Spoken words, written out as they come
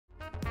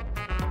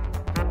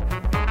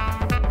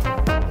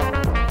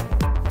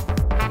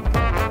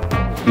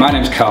My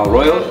name's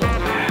Royle,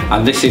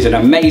 and this is an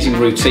amazing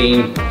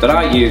routine that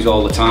I use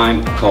all the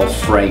time called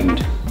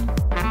Framed.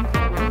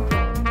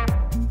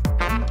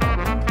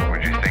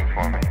 What do you think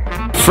for me?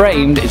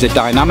 Framed is a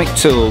dynamic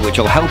tool which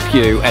will help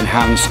you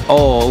enhance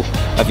all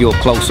of your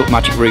close-up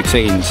magic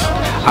routines.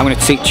 I'm going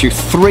to teach you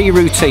 3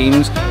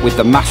 routines with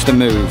the master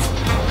move.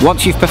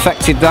 Once you've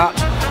perfected that,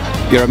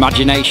 your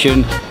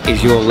imagination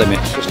is your limit.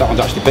 That one's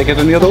actually bigger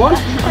than the other one.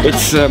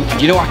 It's, do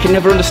you know what I can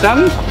never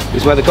understand?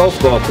 Is where the golf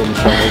ball comes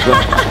from as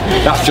well.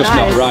 That's just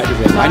not right, is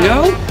it? I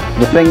know.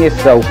 The thing is,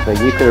 Sophie,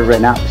 you could have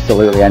written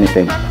absolutely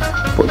anything,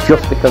 but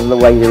just because of the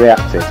way you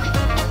reacted,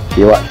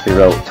 you actually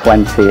wrote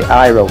 20,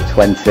 I wrote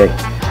 20,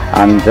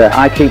 and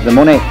I keep the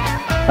money.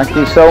 Thank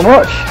you so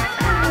much.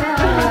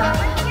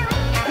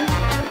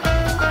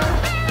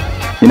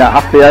 You're not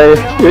happy, are you?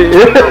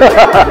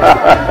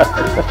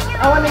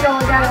 I want to go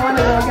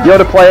again, You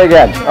want to play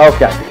again?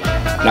 Okay.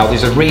 Now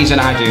there's a reason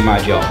I do my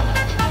job,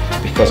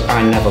 because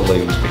I never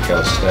lose,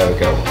 because there we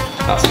go,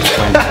 that's the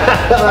 £20.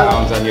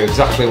 I knew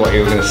exactly what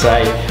you were going to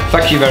say.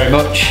 Thank you very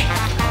much,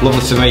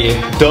 lovely to meet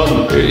you.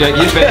 Done. Yeah,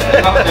 you've been.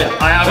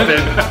 I have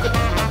been.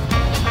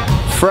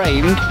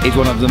 Framed is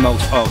one of the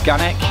most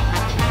organic,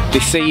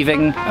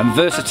 deceiving and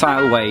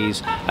versatile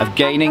ways of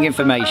gaining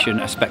information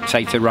a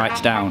spectator writes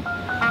down.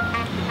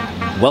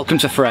 Welcome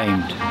to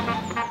Framed.